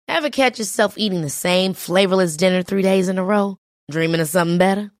Ever catch yourself eating the same flavorless dinner 3 days in a row? Dreaming of something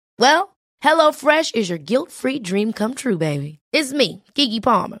better? Well, HelloFresh is your guilt-free dream come true, baby. It's me, Keke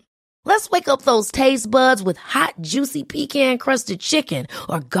Palmer. Let's wake up those taste buds with hot, juicy pecan-crusted chicken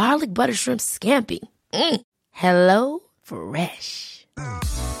or garlic butter shrimp scampi. Hello Fresh.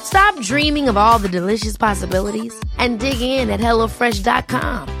 Stop dreaming of all the delicious possibilities and dig in at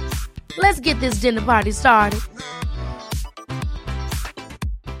HelloFresh.com. Let's get this dinner party started.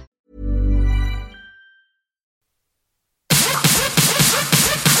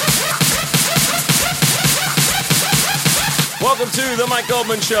 Welcome to the Mike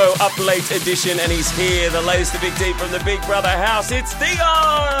Goldman Show, Up Late edition, and he's here, the latest, the Big D from the Big Brother house. It's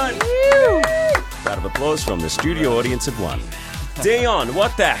Dion! Round of applause from the studio audience of one. Dion,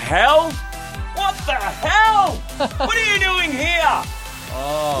 what the hell? What the hell? What are you doing here?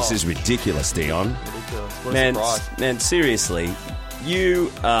 Oh. This is ridiculous, Dion. Ridiculous. What a surprise. Man, seriously,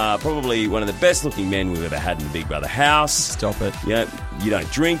 you are probably one of the best looking men we've ever had in the Big Brother house. Stop it. Yeah, you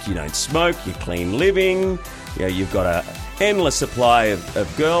don't drink, you don't smoke, you're clean living. Yeah, you've got a endless supply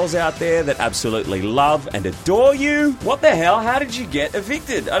of girls out there that absolutely love and adore you. What the hell? How did you get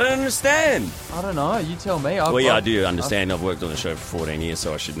evicted? I don't understand. I don't know. You tell me. I do understand. I've worked on the show for 14 years,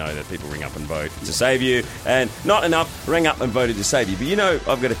 so I should know that people ring up and vote to save you. And not enough rang up and voted to save you. But you know,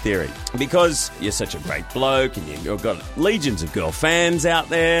 I've got a theory. Because you're such a great bloke and you've got legions of girl fans out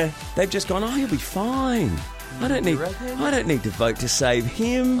there, they've just gone, oh, you'll be fine. I don't need to vote to save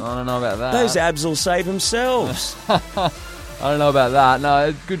him. I don't know about that. Those abs will save themselves. I don't know about that.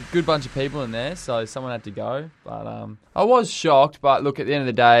 No, good bunch of people in there, so someone had to go. But I was shocked, but look, at the end of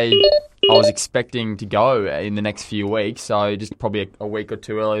the day, I was expecting to go in the next few weeks, so just probably a week or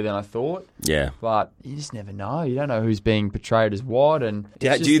two earlier than I thought. Yeah. But you just never know. You don't know who's being portrayed as what. And do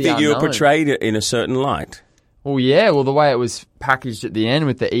you think you were portrayed in a certain light? Well, yeah. Well, the way it was packaged at the end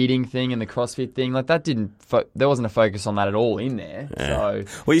with the eating thing and the CrossFit thing, like that there wasn't a focus on that at all in there. Yeah. So,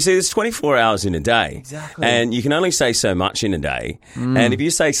 well, you see, there's 24 hours in a day. Exactly. And you can only say so much in a day. And if you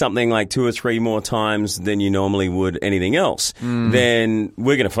say something like 2 or 3 more times than you normally would anything else, then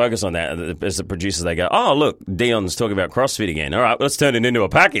we're going to focus on that. As the producers, they go, oh, look, Dion's talking about CrossFit again. All right, let's turn it into a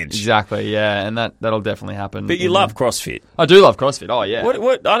package. Exactly, yeah. And that'll definitely happen. But you love CrossFit. I do love CrossFit. Oh, yeah.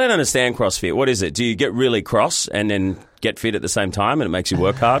 What? I don't understand CrossFit. What is it? Do you get really cross and then get fit at the same time and it makes you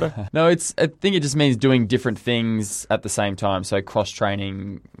work harder? No, I think it just means doing different things at the same time. So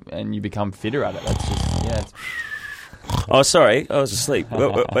cross-training and you become fitter at it. That's just, yeah. Oh, sorry, I was asleep.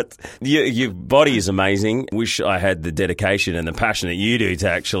 But your body is amazing. Wish I had the dedication and the passion that you do to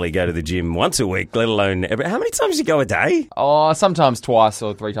actually go to the gym once a week, let alone how many times do you go a day? Oh, sometimes 2 or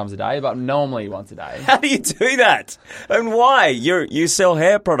 3 times a day, but normally once a day. How do you do that? And why? You sell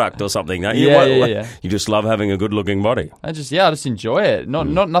hair product or something, don't you? Yeah. You just love having a good-looking body. I just enjoy it. Not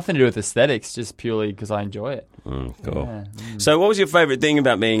nothing to do with aesthetics, just purely because I enjoy it. Cool. Yeah. So what was your favourite thing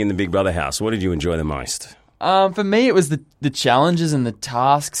about being in the Big Brother house? What did you enjoy the most? For me, it was the challenges and the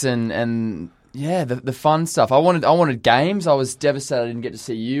tasks and yeah, the fun stuff. I wanted games. I was devastated I didn't get to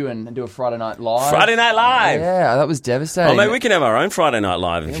see you and do a Friday Night Live. Friday Night Live? Yeah, that was devastating. Oh, mate, we can have our own Friday Night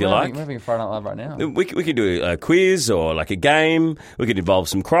Live if you like. We're having a Friday Night Live right now. We could do a quiz or like a game. We could involve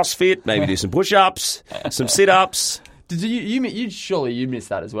some CrossFit, maybe do some push-ups, some sit-ups. Did you surely you missed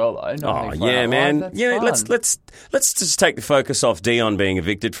that as well though? Oh yeah, man. Yeah, fun. let's just take the focus off Dion being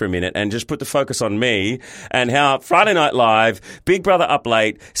evicted for a minute and just put the focus on me and how Friday Night Live, Big Brother Up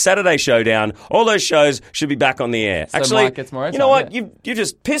Late, Saturday Showdown, all those shows should be back on the air. So actually, Mike gets more airtime, you know what? Yeah. You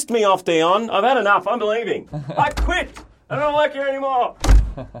just pissed me off, Dion. I've had enough. I'm leaving. I quit. I don't work here anymore.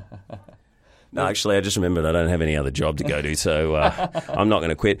 No, actually, I just remembered I don't have any other job to go to, so I'm not going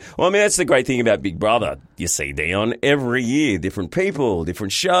to quit. Well, I mean, that's the great thing about Big Brother. You see, Dion, every year, different people,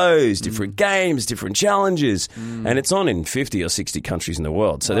 different shows, different games, different challenges. And it's on in 50 or 60 countries in the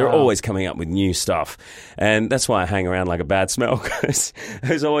world. So they're always coming up with new stuff. And that's why I hang around like a bad smell, because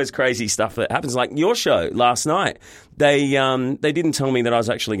there's always crazy stuff that happens. Like your show last night. They didn't tell me that I was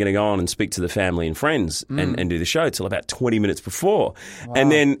actually going to go on and speak to the family and friends and do the show till about 20 minutes before. Wow.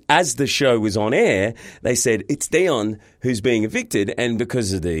 And then as the show was on air, they said, it's Dion who's being evicted. And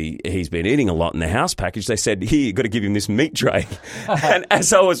because of he's been eating a lot in the house package, they said, here, you've got to give him this meat tray. And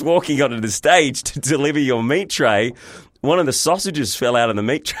as I was walking onto the stage to deliver your meat tray, one of the sausages fell out of the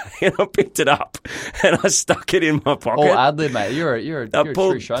meat tray and I picked it up and I stuck it in my pocket. Oh, ad-lib, mate. You're a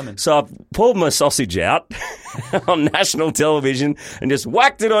true showman. So I pulled my sausage out on national television and just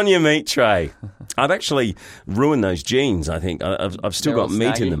whacked it on your meat tray. I've actually ruined those jeans, I think. I've still They're got all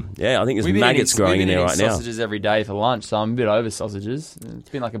meat in snaggy. them. Yeah, I think there's We've been maggots eating- growing we've in been there eating right now. sausages every day for lunch, so I'm a bit over sausages. It's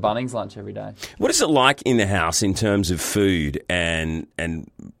been like a Bunnings lunch every day. What is it like in the house in terms of food and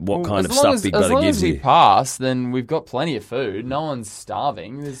what kind of As long stuff as- Big as Brother long gives as we you? pass, then we've got plenty of food. No one's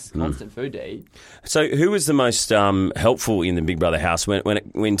starving. There's constant food to eat. So, who was the most helpful in the Big Brother house when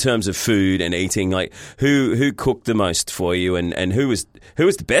in terms of food and eating? Like, who cooked the most for you, and who was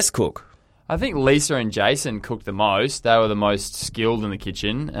the best cook? I think Lisa and Jason cooked the most. They were the most skilled in the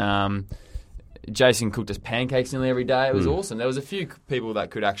kitchen. Jason cooked us pancakes nearly every day. It was awesome. There was a few people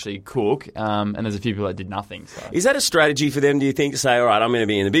that could actually cook, and there's a few people that did nothing. So. Is that a strategy for them, do you think, to say, all right, I'm going to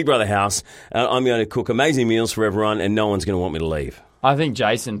be in the Big Brother house, I'm going to cook amazing meals for everyone, and no one's going to want me to leave? I think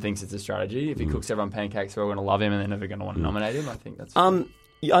Jason thinks it's a strategy. If he cooks everyone pancakes, they're all going to love him, and they're never going to want to nominate him. I think that's.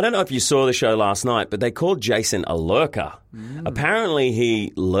 I don't know if you saw the show last night, but they called Jason a lurker. Apparently,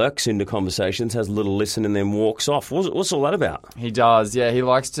 he lurks into conversations, has a little listen, and then walks off. What's all that about? He does, yeah. He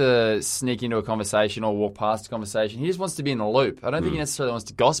likes to sneak into a conversation or walk past a conversation. He just wants to be in the loop. I don't think he necessarily wants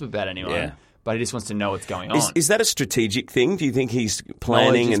to gossip about anyone, Yeah. but he just wants to know what's going on. Is that a strategic thing? Do you think he's planning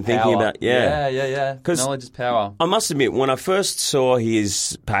Knowledge and is thinking power. about... Yeah. 'Cause Knowledge is power. I must admit, when I first saw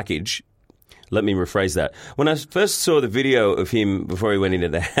his package... Let me rephrase that. When I first saw the video of him before he went into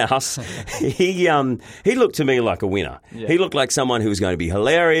the house, he looked to me like a winner. Yeah. He looked like someone who was going to be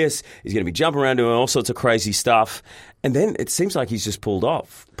hilarious. He's going to be jumping around doing all sorts of crazy stuff. And then it seems like he's just pulled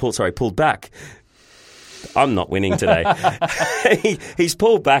back. I'm not winning today. He's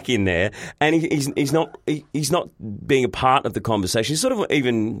pulled back in there, and he's not being a part of the conversation. He's sort of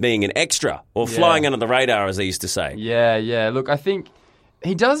even being an extra or flying under the radar, as they used to say. Yeah. Look, I think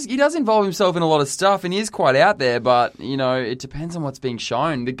he does involve himself in a lot of stuff, and he is quite out there, but, you know, it depends on what's being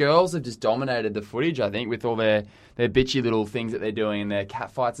shown. The girls have just dominated the footage, I think, with all their bitchy little things that they're doing and their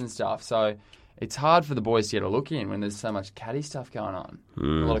cat fights and stuff. So it's hard for the boys to get a look in when there's so much catty stuff going on. A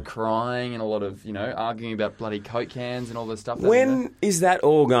lot of crying and a lot of, arguing about bloody Coke cans and all this stuff. When is that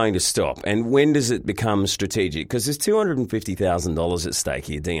all going to stop, and when does it become strategic? Because there's $250,000 at stake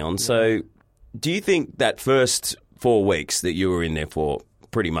here, Dion. So do you think that first 4 weeks that you were in there for,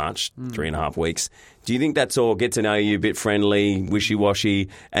 pretty much 3.5 weeks, do you think that's all get to know you, a bit friendly, wishy-washy,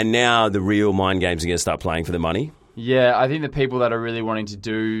 and now the real mind games are going to start playing for the money? Yeah, I think the people that are really wanting to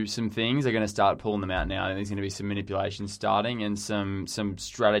do some things are going to start pulling them out now. I think there's going to be some manipulation starting and some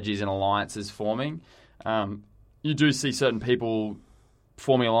strategies and alliances forming. You do see certain people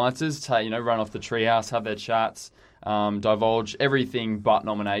forming alliances, run off the treehouse, have their chats, divulge everything but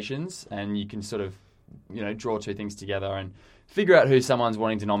nominations, and you can sort of, draw two things together and figure out who someone's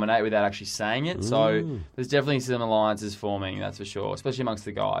wanting to nominate without actually saying it. So there's definitely some alliances forming, that's for sure, especially amongst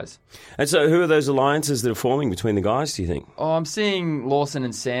the guys. And so who are those alliances that are forming between the guys, do you think? Oh, I'm seeing Lawson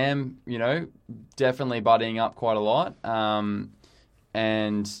and Sam, definitely buddying up quite a lot. And,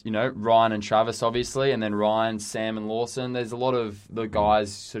 Ryan and Travis, obviously, and then Ryan, Sam and Lawson. There's a lot of the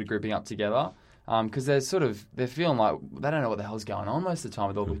guys sort of grouping up together. Because they're feeling like they don't know what the hell's going on most of the time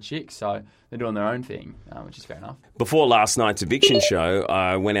with all the chicks, so they're doing their own thing, which is fair enough. Before last night's eviction show,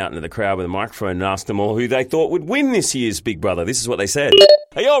 I went out into the crowd with a microphone and asked them all who they thought would win this year's Big Brother. This is what they said.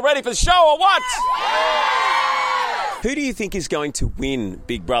 Are you all ready for the show or what? Who do you think is going to win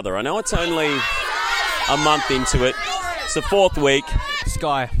Big Brother? I know it's only a month into it. It's the 4th week.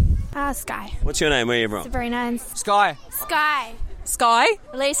 Sky. Sky. What's your name? Where are you from? Very nice. Sky. Sky. Sky?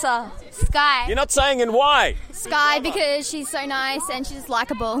 Lisa. Sky. You're not saying and why? Sky because she's so nice and she's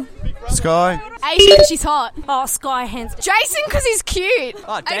likable. Sky. Aisha because she's hot. Oh, Sky, hands. Jason because he's cute.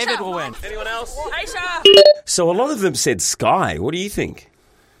 Oh, David will win. Anyone else? Aisha. So a lot of them said Sky. What do you think?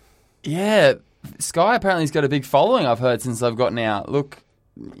 Yeah, Sky apparently has got a big following, I've heard, since they've gotten out. Look,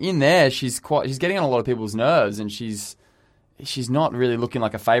 in there, she's getting on a lot of people's nerves, and she's not really looking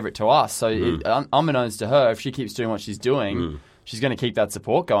like a favourite to us. So unbeknownst to her, if she keeps doing what she's doing, she's going to keep that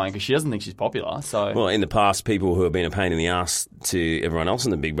support going because she doesn't think she's popular. So, Well, in the past, people who have been a pain in the ass to everyone else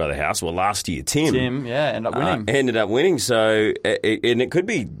in the Big Brother house, well, last year, Tim ended up winning. ended up winning. So, and it could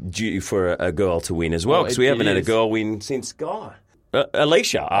be due for a girl to win as well, because we haven't had a girl win since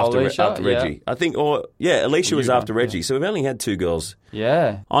Alicia after Alicia, Reggie. I think, Alicia was after Reggie. So we've only had 2 girls.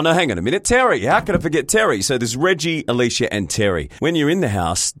 Yeah. Oh, no, hang on a minute. Terry. How could I forget Terry? So there's Reggie, Alicia, and Terry. When you're in the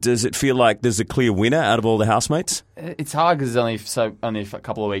house, does it feel like there's a clear winner out of all the housemates? It's hard because it's only a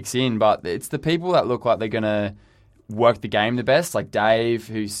couple of weeks in, but it's the people that look like they're going to work the game the best, like Dave,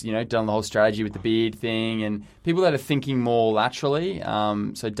 who's done the whole strategy with the beard thing, and people that are thinking more laterally.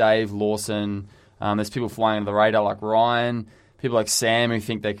 So Dave, Lawson, there's people flying under the radar like Ryan. people like Sam who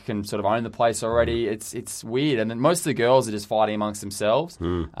think they can sort of own the place already. It's weird. And then most of the girls are just fighting amongst themselves.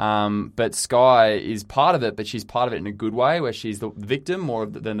 But Sky is part of it, but she's part of it in a good way where she's the victim more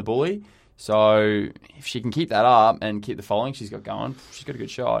than the bully. So if she can keep that up and keep the following she's got going, she's got a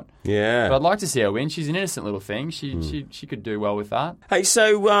good shot. Yeah. But I'd like to see her win. She's an innocent little thing. She could do well with that. Hey,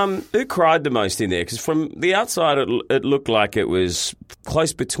 so who cried the most in there? Because from the outside, it looked like it was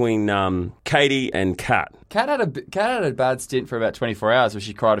close between Katie and Kat. Kat had a bad stint for about 24 hours where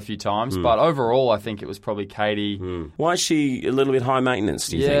she cried a few times, but overall I think it was probably Katie. Why is she a little bit high maintenance,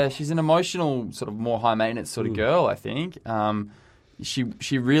 do you think? Yeah, she's an emotional, sort of more high maintenance sort of girl, I think.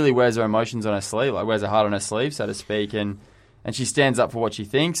 She really wears her emotions on her sleeve, like wears her heart on her sleeve, so to speak, and she stands up for what she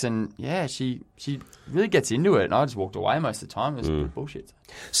thinks, and yeah, she really gets into it. And I just walked away most of the time. It was bullshit.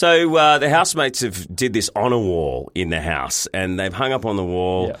 So the housemates did this honour wall in the house, and they've hung up on the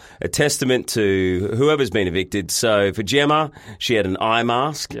wall a testament to whoever's been evicted. So for Gemma, she had an eye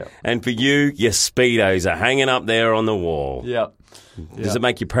mask, and for you, your Speedos are hanging up there on the wall. Yep. Does it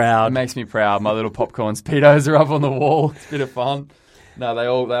make you proud? It makes me proud. My little popcorn Speedos are up on the wall. It's a bit of fun. No, they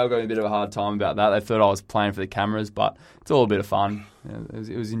all gave me a bit of a hard time about that. They thought I was playing for the cameras, but it's all a bit of fun.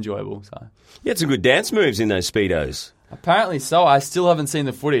 It was enjoyable. So You had some good dance moves in those Speedos. apparently so. I still haven't seen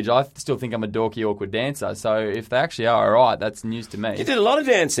the footage. I still think I'm a dorky, awkward dancer. So if they actually are all right, that's news to me. You did a lot of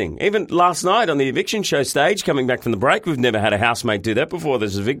dancing. Even last night on the eviction show stage, coming back from the break, we've never had a housemate do that before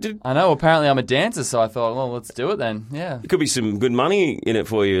that's evicted. I know. Apparently I'm a dancer, so I thought, well, let's do it then. Yeah. There could be some good money in it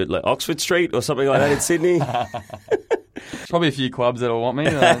for you, like Oxford Street or something like that in Sydney. Probably a few clubs that'll want me,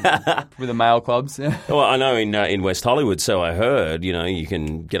 with the male clubs. Yeah. Well, I know in West Hollywood, so I heard, you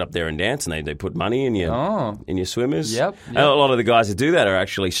can get up there and dance, and they put money in your swimmers. Yep. And a lot of the guys that do that are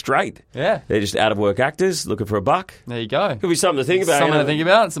actually straight. Yeah. They're just out of work actors looking for a buck. There you go. Could be something to think about. Something to think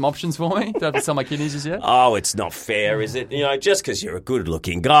about. Some options for me. Don't have to sell my kidneys just yet. Oh, it's not fair, is it? Just because you're a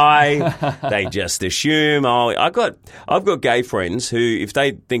good-looking guy, they just assume. Oh, I've got gay friends who, if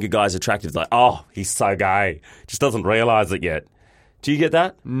they think a guy's attractive, they're like, oh, he's so gay, just doesn't realise it yet. Do you get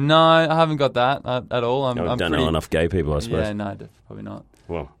that? No, I haven't got that at all. I don't know enough gay people, I suppose. Yeah, no, probably not.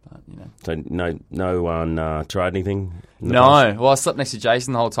 Well, But, so no one tried anything? No. Well, I slept next to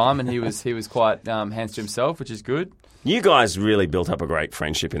Jason the whole time, and he was quite hands to himself, which is good. You guys really built up a great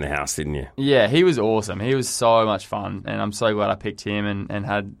friendship in the house, didn't you? Yeah, he was awesome. He was so much fun, and I'm so glad I picked him and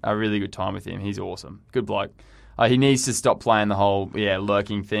had a really good time with him. He's awesome. Good bloke. He needs to stop playing the whole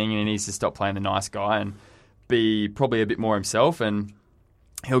lurking thing, and he needs to stop playing the nice guy and be probably a bit more himself, and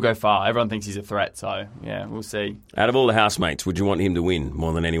he'll go far. Everyone thinks he's a threat, so yeah, we'll see. Out of all the housemates, would you want him to win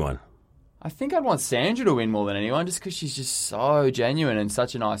more than anyone? I think I'd want Sandra to win more than anyone, just because she's just so genuine and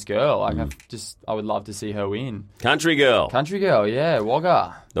such a nice girl. Like I would love to see her win. Country girl. Country girl, yeah,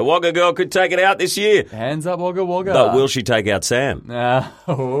 Wagga. The Wagga girl could take it out this year. Hands up, Wagga Wagga. But will she take out Sam?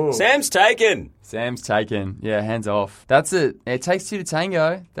 Oh. Sam's taken. Sam's taken. Yeah, hands off. That's it. It takes two to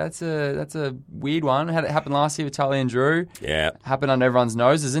tango. That's a weird one. Had it happen last year with Tully and Drew. Yeah. Happened under everyone's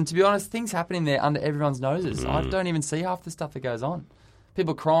noses. And to be honest, things happening there under everyone's noses. I don't even see half the stuff that goes on.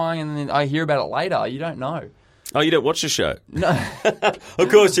 People crying, and then I hear about it later. You don't know. Oh, you don't watch the show? No. Of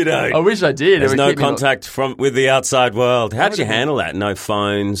course you don't. I wish I did. There's no contact with the outside world. How'd you handle that? No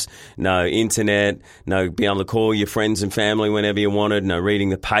phones, no internet, no being able to call your friends and family whenever you wanted, no reading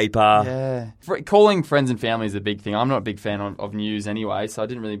the paper. Yeah. Calling friends and family is a big thing. I'm not a big fan of news anyway, so I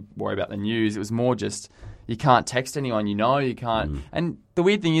didn't really worry about the news. It was more just you can't text anyone you can't. And the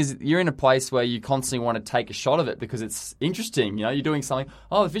weird thing is you're in a place where you constantly want to take a shot of it because it's interesting. You're doing something,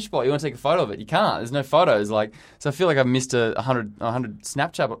 the fishbowl, you want to take a photo of it. You can't. There's no photos. So I feel like I've missed 100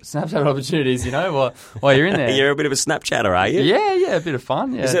 Snapchat opportunities, while you're in there. You're a bit of a Snapchatter, are you? Yeah, a bit of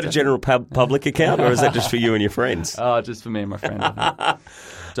fun. Yeah, is that a general public account or is that just for you and your friends? Oh, just for me and my friends.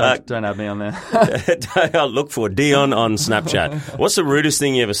 Don't have me on there. Look for Dion on Snapchat. What's the rudest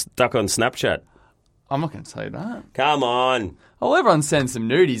thing you ever stuck on Snapchat? I'm not going to tell you that. Come on. Well, everyone sends some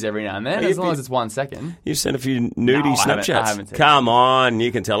nudies every now and then, as long as it's 1 second. You've sent a few nudie Snapchats. I haven't Come on,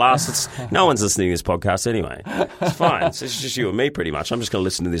 you can tell us. No one's listening to this podcast anyway. It's fine. It's just you and me pretty much. I'm just going to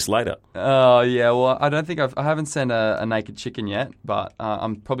listen to this later. Oh, yeah. Well, I don't think I haven't sent a naked chicken yet, but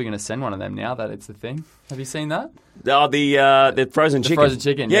I'm probably going to send one of them now that it's the thing. Have you seen that? Oh, the frozen chicken. Frozen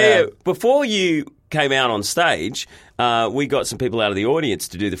chicken, yeah. Before you came out on stage, we got some people out of the audience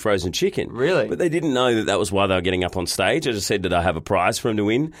to do the frozen chicken. Really? But they didn't know that was why they were getting up on stage. I just said, did I have a prize for them to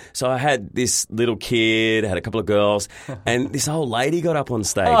win? So I had this little kid, had a couple of girls, and this old lady got up on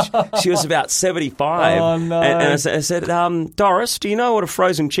stage. She was about 75. Oh, no. And I said, Doris, do you know what a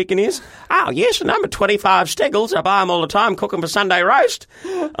frozen chicken is? Oh, yes, number 25 Steggles. I buy them all the time, cook them for Sunday roast.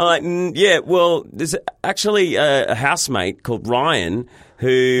 I'm like, yeah, well, there's actually a housemate called Ryan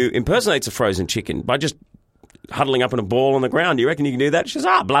who impersonates a frozen chicken by just huddling up in a ball on the ground. Do you reckon you can do that? She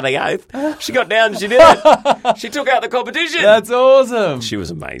says, bloody oath. She got down and she did it. She took out the competition. That's awesome. She was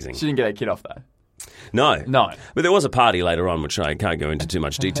amazing. She didn't get a kid off, though. No. No. But there was a party later on, which I can't go into too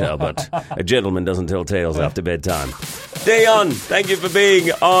much detail, but a gentleman doesn't tell tales after bedtime. Dion, thank you for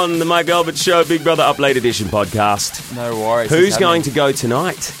being on the Mike Albert Show Big Brother Up Late Edition podcast. No worries. Who's going to go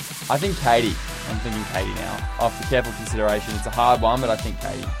tonight? I think Katie. I'm thinking Katie now. After careful consideration, it's a hard one, but I think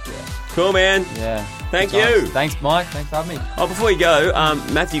Katie. Yeah. Cool, man. Yeah. Thank Good times. you. Thanks, Mike. Thanks for having me. Oh, before you go,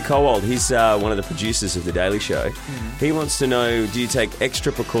 Matthew Cowald, he's one of the producers of The Daily Show. He wants to know, do you take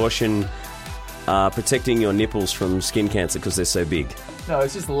extra precaution protecting your nipples from skin cancer because they're so big? No,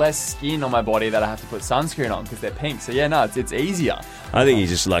 it's just less skin on my body that I have to put sunscreen on because they're pink. So, yeah, no, it's easier. I think he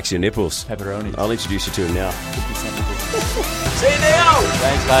just likes your nipples. Pepperoni. I'll introduce you to him now. 50% nipples. See you now!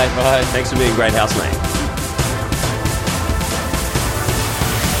 Thanks, mate. Bye. Thanks for being a great housemate.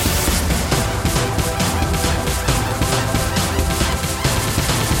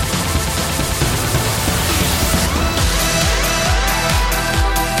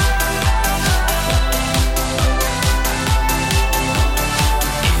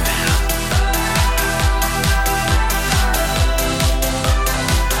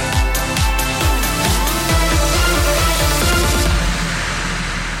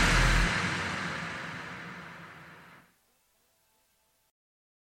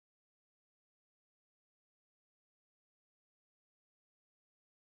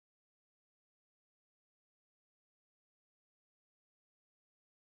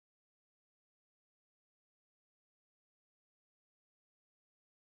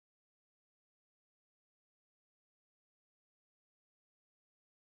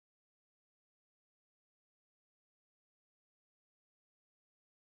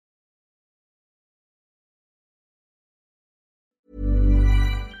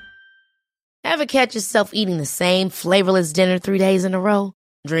 Ever catch yourself eating the same flavorless dinner 3 days in a row?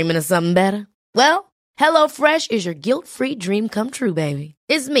 Dreaming of something better? Well, HelloFresh is your guilt-free dream come true, baby.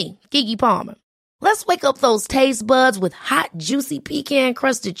 It's me, Keke Palmer. Let's wake up those taste buds with hot, juicy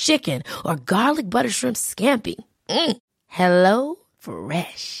pecan-crusted chicken or garlic butter shrimp scampi. Hello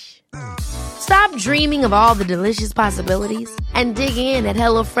Fresh. Stop dreaming of all the delicious possibilities and dig in at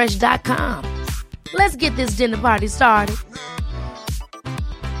HelloFresh.com. Let's get this dinner party started.